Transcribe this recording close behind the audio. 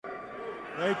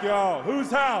Thank y'all. Whose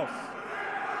house?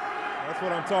 That's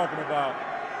what I'm talking about.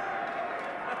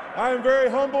 I am very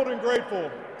humbled and grateful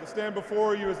to stand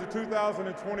before you as the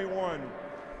 2021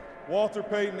 Walter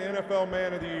Payton NFL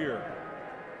Man of the Year.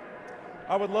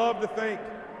 I would love to thank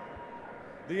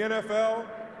the NFL,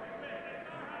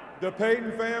 the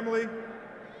Payton family,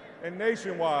 and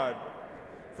Nationwide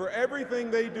for everything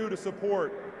they do to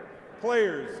support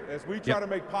players as we try to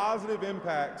make positive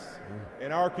impacts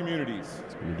in our communities.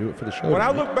 You do it for the show. When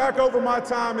I look back over my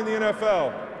time in the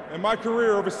NFL and my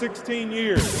career over 16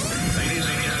 years. Ladies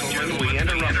and gentlemen, we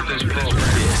interrupt this program.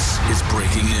 This is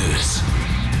breaking news.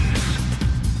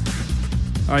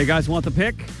 All right, you guys want the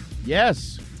pick?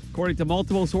 Yes. According to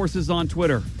multiple sources on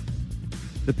Twitter,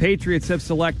 the Patriots have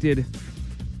selected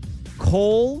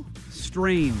Cole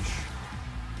Strange.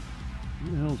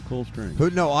 Who the hell is Cole Strange?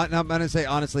 Who? No, I'm going to say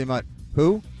honestly, Mutt.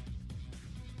 Who?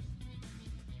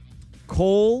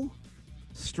 Cole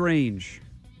Strange.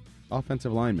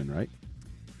 Offensive lineman, right?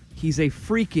 He's a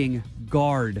freaking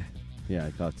guard. Yeah,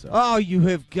 I thought so. Oh, you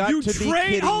have got to be kidding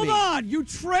me. Hold on. You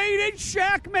traded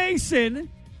Shaq Mason,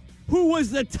 who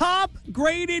was the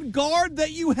top-graded guard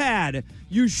that you had.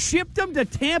 You shipped him to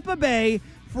Tampa Bay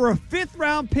for a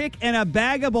fifth-round pick and a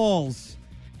bag of balls.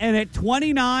 And at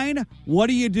 29, what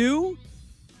do?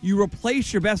 You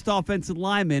replace your best offensive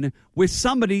lineman with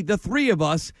somebody the three of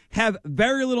us have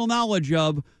very little knowledge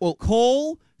of. Well,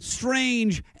 Cole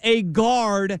Strange, a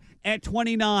guard at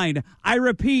 29. I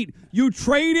repeat, you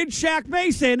traded Shaq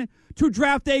Mason to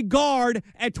draft a guard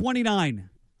at 29.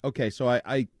 Okay, so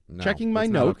I No, checking my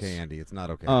it's notes. Not okay, Andy. It's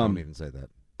not okay. Don't even say that.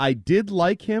 I did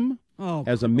like him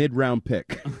as a mid-round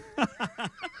pick.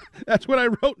 That's what I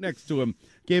wrote next to him.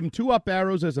 Gave him 2 up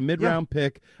arrows as a mid-round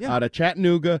pick out of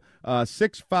Chattanooga,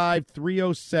 6'5",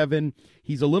 307.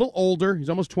 He's a little older. He's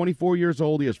almost 24 years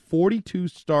old. He has 42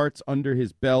 starts under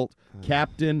his belt.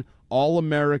 Captain,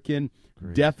 All-American.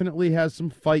 Great. Definitely has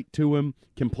some fight to him.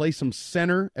 Can play some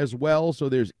center as well, so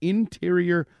there's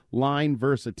interior line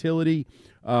versatility.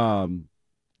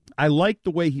 I like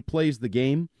the way he plays the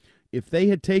game. If they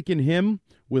had taken him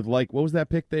with, like, what was that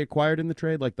pick they acquired in the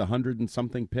trade? Like the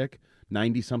 100-and-something pick,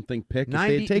 90-something pick?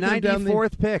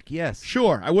 94th pick, yes.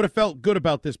 Sure, I would have felt good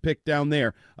about this pick down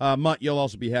there. Mutt, you'll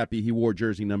also be happy he wore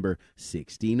jersey number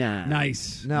 69.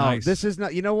 Nice. No, nice. This is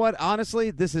not. You know what?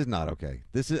 Honestly, this is not okay.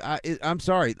 This is. I'm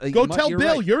sorry. Go Mutt, tell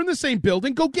Bill. right. You're in the same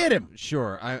building. Go get him.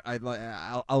 Sure.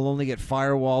 I'll only get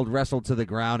firewalled, wrestled to the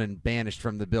ground, and banished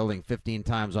from the building 15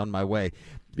 times on my way.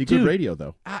 Be good radio,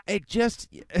 though. It just.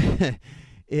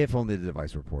 If only the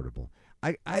device were portable.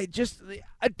 I just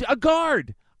a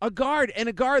guard. A guard,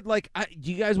 like,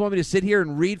 do you guys want me to sit here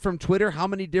and read from Twitter how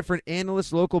many different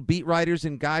analysts, local beat writers,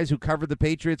 and guys who cover the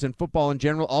Patriots and football in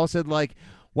general all said, like,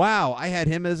 wow, I had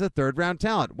him as a third-round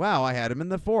talent. Wow, I had him in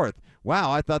the 4th.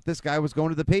 Wow, I thought this guy was going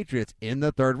to the Patriots in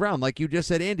the 3rd round. Like you just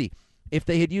said, Andy, if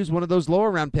they had used one of those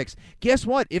lower-round picks, guess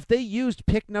what? If they used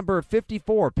pick number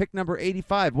 54, pick number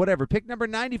 85, whatever, pick number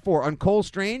 94 on Cole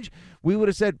Strange, we would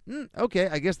have said, okay,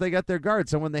 I guess they got their guard,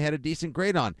 someone they had a decent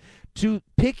grade on. To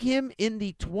pick him in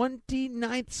the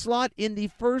 29th slot in the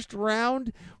 1st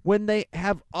round when they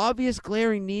have obvious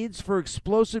glaring needs for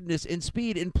explosiveness and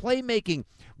speed and playmaking,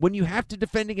 when you have to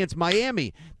defend against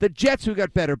Miami, the Jets who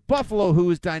got better, Buffalo who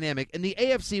is dynamic, and the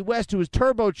AFC West who is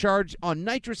turbocharged on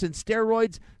nitrous and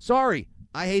steroids, sorry,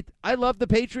 I love the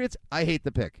Patriots. I hate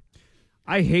the pick.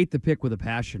 I hate the pick with a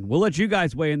passion. We'll let you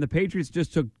guys weigh in. The Patriots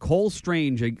just took Cole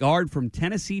Strange, a guard from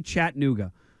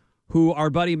Tennessee-Chattanooga, who our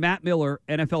buddy Matt Miller,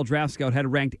 NFL draft scout,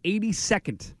 had ranked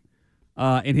 82nd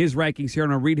in his rankings here,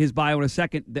 and I'll read his bio in a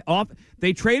second.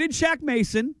 They traded Shaq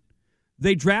Mason.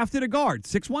 They drafted a guard,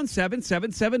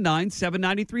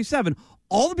 617-779-7937.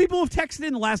 All the people who have texted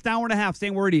in the last hour and a half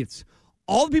saying we're idiots.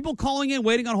 All the people calling in,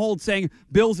 waiting on hold, saying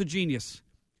Bill's a genius.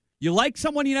 You like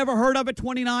someone you never heard of at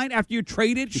 29 after you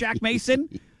traded Shaq Mason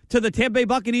to the Tampa Bay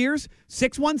Buccaneers?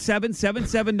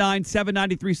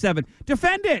 617-779-7937.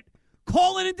 Defend it.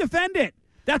 Call in and defend it.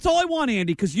 That's all I want,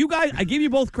 Andy, because you guys, I give you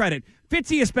both credit.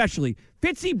 Fitzy especially.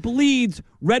 Fitzy bleeds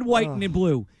red, white, and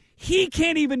blue. He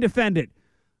can't even defend it.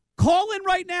 Call in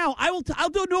right now. I'll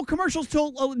do no commercials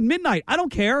till midnight. I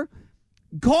don't care.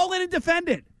 Call in and defend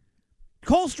it.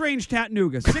 Cole Strange,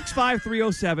 Chattanooga, 6'5",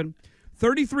 307,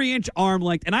 33-inch arm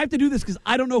length. And I have to do this because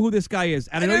I don't know who this guy is.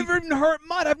 And I've never heard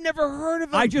Mutt. I've never heard of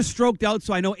him. I just stroked out,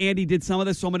 so I know Andy did some of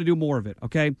this, so I'm going to do more of it,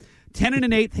 okay? 10 and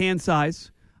an eighth hand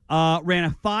size. Ran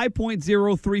a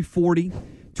 5.03 40,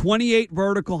 28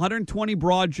 vertical, 120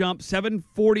 broad jump,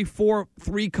 744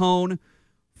 3-cone,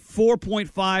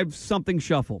 4.5 something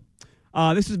shuffle.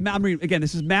 This is Matt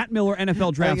Miller,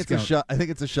 NFL draft scout. I think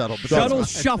it's a shuttle. Shuttle,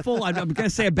 shuffle. I'm going to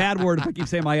say a bad word if I keep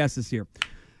saying my S's here.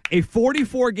 A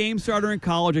 44-game starter in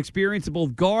college, experience in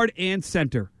both guard and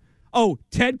center. Oh,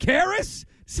 Ted Karras?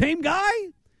 Same guy?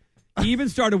 He even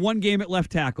started one game at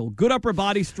left tackle. Good upper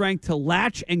body strength to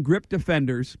latch and grip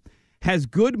defenders. Has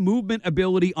good movement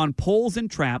ability on poles and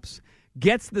traps.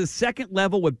 Gets to the second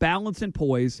level with balance and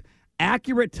poise.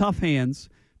 Accurate, tough hands.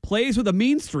 Plays with a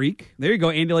mean streak. There you go,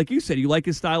 Andy. Like you said, you like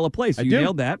his style of play, so you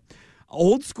nailed that.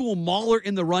 Old school mauler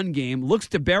in the run game. Looks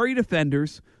to bury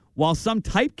defenders, while some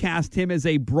typecast him as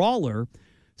a brawler.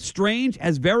 Strange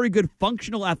has very good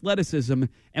functional athleticism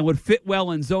and would fit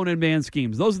well in zone and man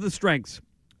schemes. Those are the strengths.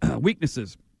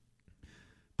 Weaknesses.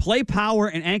 Play power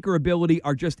and anchor ability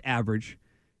are just average.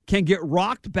 Can get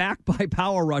rocked back by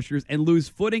power rushers and lose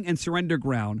footing and surrender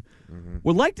ground.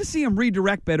 Would like to see him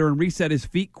redirect better and reset his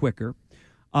feet quicker.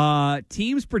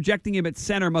 Teams projecting him at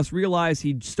center must realize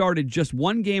he started just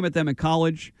one game at them in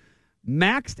college.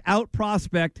 Maxed out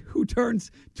prospect who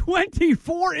turns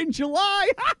 24 in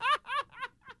July.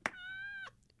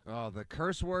 Oh, the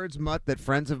curse words, Mutt, that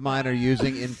friends of mine are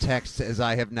using in texts as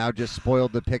I have now just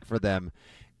spoiled the pick for them.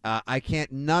 I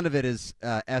can't. None of it is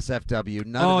SFW.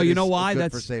 None of it you is know why? good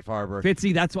That's for Safe Harbor.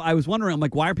 Fitzy, that's what I was wondering. I'm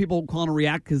like, why are people calling to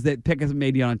react? Because that pick hasn't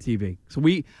made it on TV. So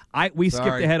we skipped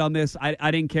ahead on this.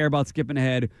 I didn't care about skipping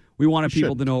ahead. We wanted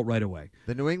people to know it right away.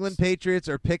 The New England Patriots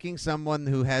are picking someone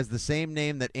who has the same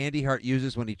name that Andy Hart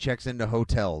uses when he checks into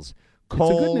hotels.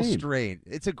 Cole Strange.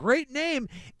 It's a great name.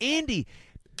 Andy,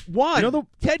 one,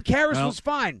 Ted Karras was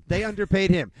fine. They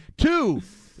underpaid him. Two,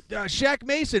 Shaq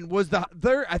Mason was the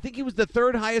third. I think he was the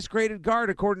third highest graded guard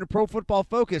according to Pro Football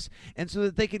Focus, and so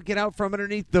that they could get out from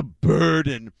underneath the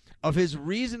burden of his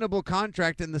reasonable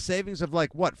contract and the savings of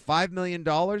 $5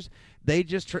 million. They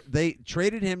just they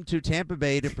traded him to Tampa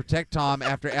Bay to protect Tom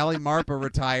after Ali Marpa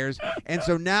retires, and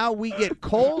so now we get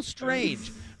Cole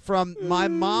Strange from my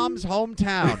mom's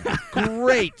hometown.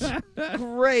 Great.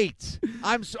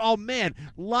 Oh man,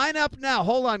 line up now.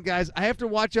 Hold on, guys. I have to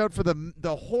watch out for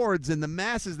the hordes and the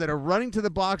masses that are running to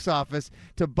the box office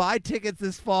to buy tickets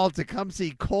this fall to come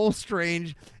see Cole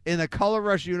Strange in a Color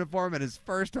Rush uniform in his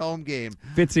first home game.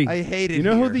 Fitzy, I hate it. You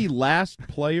know who the last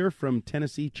player from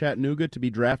Tennessee-Chattanooga to be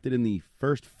drafted in the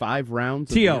first 5 rounds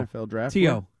of the NFL draft?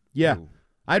 T.O. Yeah. Ooh.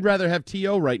 I'd rather have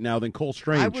T.O. right now than Cole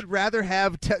Strange. I would rather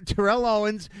have Terrell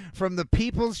Owens from the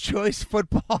People's Choice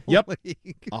Football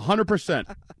League.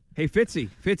 100%. Hey Fitzy,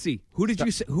 who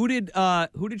did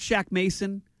Shaq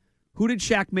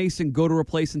Mason go to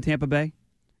replace in Tampa Bay?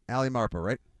 Ali Marpa,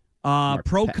 right?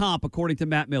 Pro comp according to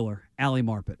Matt Miller, Ali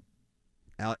Marpet.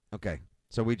 Okay,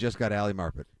 so we just got Ali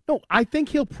Marpet. No, I think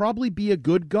he'll probably be a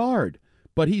good guard,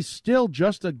 but he's still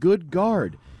just a good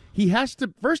guard. He has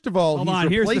to, first of all,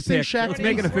 here's the pick. Shaq. Let's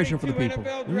make it official for the people. We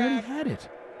already had it.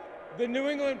 The New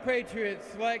England Patriots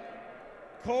select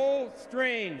Cole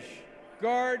Strange,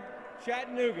 guard,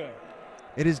 Chattanooga.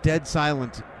 It is dead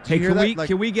silent. Hey,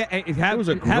 can we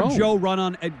have Joe run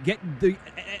on get the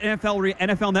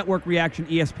NFL Network reaction,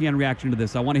 ESPN reaction to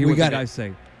this? I want to hear what you guys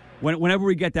say. Whenever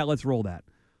we get that, let's roll that.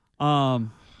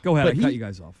 Go ahead. I cut you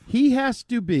guys off. He has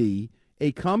to be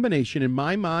a combination, in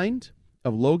my mind,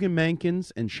 of Logan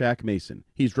Mankins and Shaq Mason.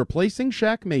 He's replacing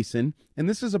Shaq Mason, and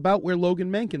this is about where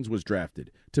Logan Mankins was drafted,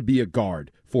 to be a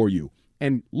guard for you.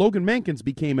 And Logan Mankins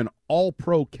became an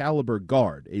all-pro caliber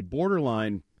guard, a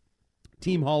borderline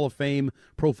Team Hall of Fame,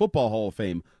 Pro Football Hall of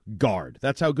Fame guard.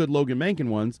 That's how good Logan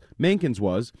Mankins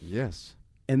was. Yes.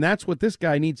 And that's what this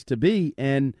guy needs to be.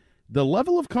 And the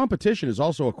level of competition is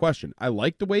also a question. I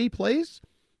like the way he plays,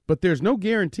 but there's no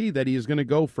guarantee that he is going to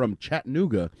go from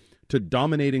Chattanooga to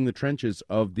dominating the trenches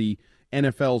of the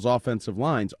NFL's offensive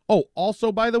lines. Oh,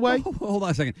 also, by the way... hold on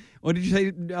a second. What did you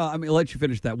say? I'll let you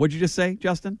finish that. What did you just say,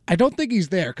 Justin? I don't think he's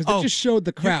there because they just showed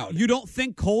the crowd. You don't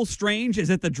think Cole Strange is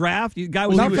at the draft? The guy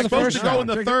was supposed to go in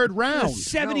the third round.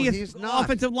 70th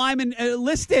offensive lineman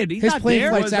listed. He's His not plane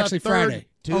there. flight's actually Friday.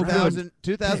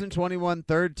 2021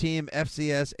 third team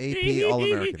FCS AP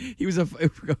All-American. He was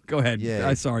go ahead.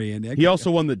 Yeah. Sorry, Andy. He also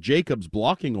won the Jacobs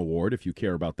Blocking Award, if you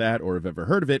care about that or have ever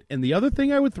heard of it. And the other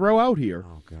thing I would throw out here,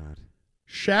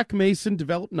 Shaq Mason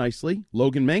developed nicely.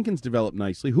 Logan Mankins developed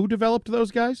nicely. Who developed those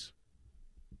guys?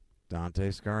 Dante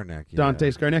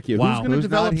Scarnecchia. Wow. Who's going to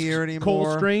develop here anymore?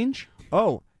 Cole Strange?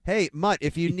 Oh, hey, Mutt,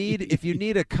 if you need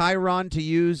a chyron to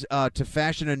use to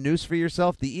fashion a noose for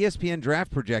yourself, the ESPN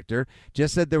draft projector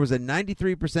just said there was a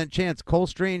 93% chance Cole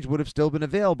Strange would have still been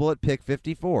available at pick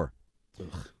 54.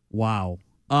 Wow.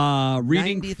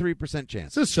 93%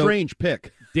 chance. It's a strange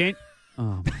pick.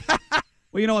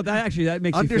 Well, you know what? That makes you feel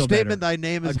better. Understatement, thy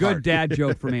name is a good Hart. dad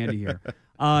joke from Andy here.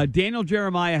 Daniel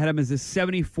Jeremiah had him as his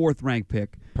 74th ranked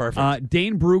pick. Perfect.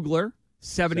 Dane Brugler,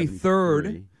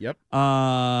 73rd. Yep.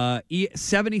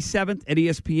 77th at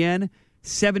ESPN.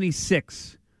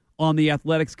 76 on the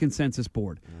Athletics consensus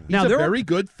board. He's a very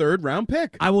good third-round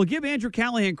pick. I will give Andrew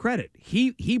Callahan credit.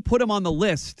 He put him on the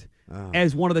list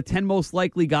as one of the 10 most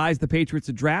likely guys the Patriots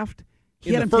to draft.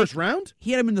 In the first round?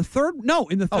 He had him in the third. No,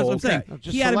 in the third. I'm saying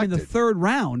he had him in the third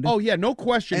round. Oh yeah, no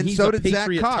question. And he's so a did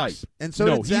Patriot Zach Cox. type. And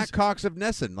so did Zach Cox of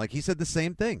Nesson. Like he said the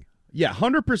same thing. Yeah,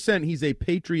 100%. He's a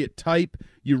Patriot type.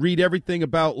 You read everything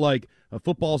about like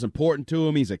football's important to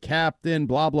him. He's a captain.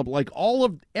 Blah blah blah. Like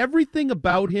everything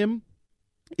about him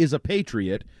is a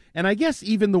Patriot. And I guess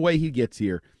even the way he gets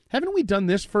here. Haven't we done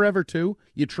this forever, too?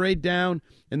 You trade down,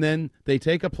 and then they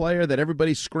take a player that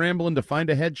everybody's scrambling to find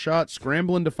a headshot,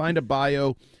 scrambling to find a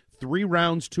bio, 3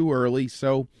 rounds too early,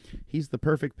 so he's the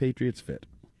perfect Patriots fit.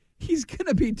 He's going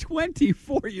to be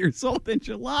 24 years old in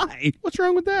July. What's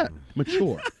wrong with that?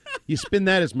 Mature. You spin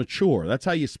that as mature. That's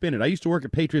how you spin it. I used to work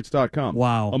at Patriots.com.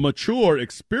 Wow. A mature,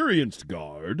 experienced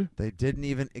guard. They didn't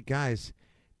even, guys,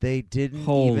 they didn't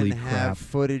Holy even crap. have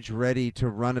footage ready to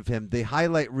run of him. The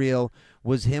highlight reel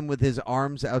was him with his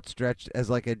arms outstretched as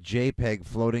like a JPEG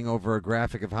floating over a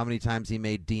graphic of how many times he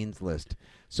made Dean's List.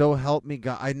 So help me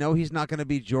God. I know he's not going to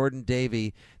be Jordan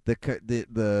Davey,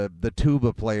 the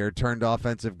tuba player turned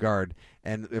offensive guard,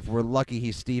 and if we're lucky,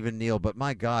 he's Stephen Neal. But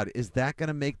my God, is that going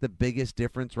to make the biggest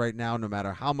difference right now, no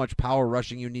matter how much power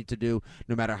rushing you need to do,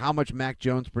 no matter how much Mac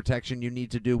Jones protection you need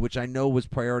to do, which I know was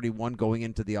priority 1 going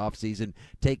into the offseason.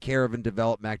 Take care of and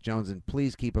develop Mac Jones, and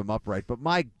please keep him upright. But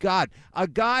my God, a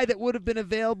guy that would have been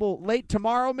available late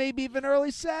tomorrow, maybe even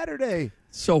early Saturday.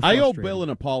 So I owe frustrating. Bill an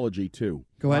apology, too.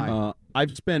 Go ahead.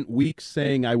 I've spent weeks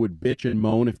saying I would bitch and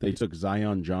moan if they took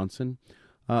Zion Johnson.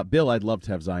 Bill, I'd love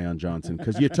to have Zion Johnson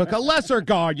because you took a lesser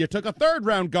guard. You took a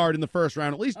third-round guard in the first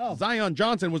round. At least Zion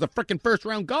Johnson was a freaking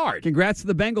first-round guard. Congrats to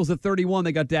the Bengals at 31.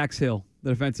 They got Dax Hill,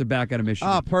 the defensive back out of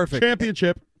Michigan. Ah, perfect.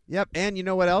 Championship. Yep, and you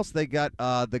know what else? They got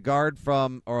the guard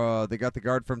from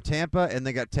Tampa, and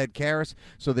they got Ted Karras,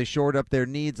 so they shored up their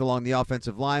needs along the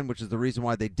offensive line, which is the reason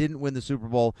why they didn't win the Super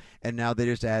Bowl, and now they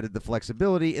just added the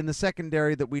flexibility in the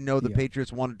secondary that we know the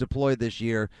Patriots want to deploy this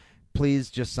year. Please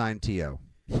just sign T.O.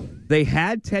 They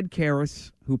had Ted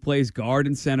Karras, who plays guard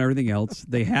and center, everything else.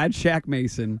 They had Shaq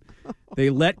Mason. They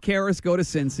let Karras go to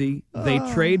Cincy. They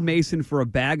trade Mason for a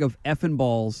bag of effing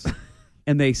balls,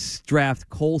 and they draft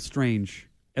Cole Strange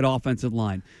at offensive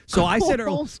line. So I said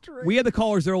we had the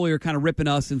callers earlier kind of ripping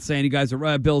us and saying you guys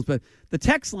are Bills, but the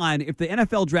text line, if the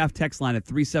NFL draft text line at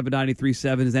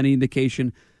 37937 is any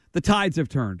indication, the tides have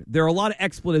turned. There are a lot of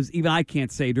expletives even I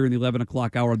can't say during the 11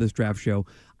 o'clock hour of this draft show.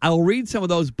 I will read some of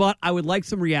those, but I would like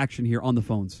some reaction here on the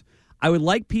phones. I would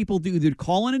like people to either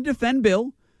call in and defend Bill.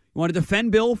 You want to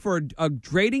defend Bill for a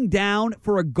trading down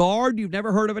for a guard you've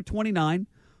never heard of at 29,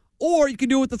 or you can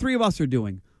do what the three of us are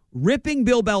doing, ripping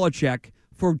Bill Belichick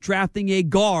for drafting a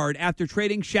guard after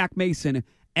trading Shaq Mason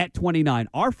at 29.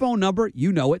 Our phone number,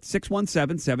 you know it,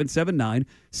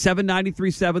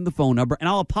 617-779-7937, the phone number. And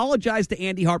I'll apologize to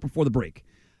Andy Hart before the break.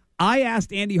 I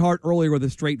asked Andy Hart earlier with a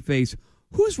straight face,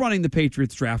 who's running the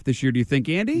Patriots draft this year, do you think,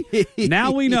 Andy?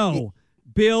 Now we know.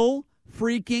 Bill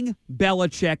freaking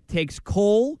Belichick takes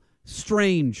Cole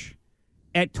Strange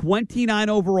at 29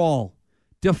 overall.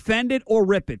 Defend it or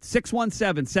rip it.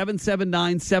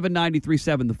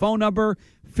 617-779-7937, the phone number.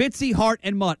 Fitzy, Hart,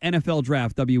 and Mutt, NFL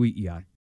Draft, WEEI.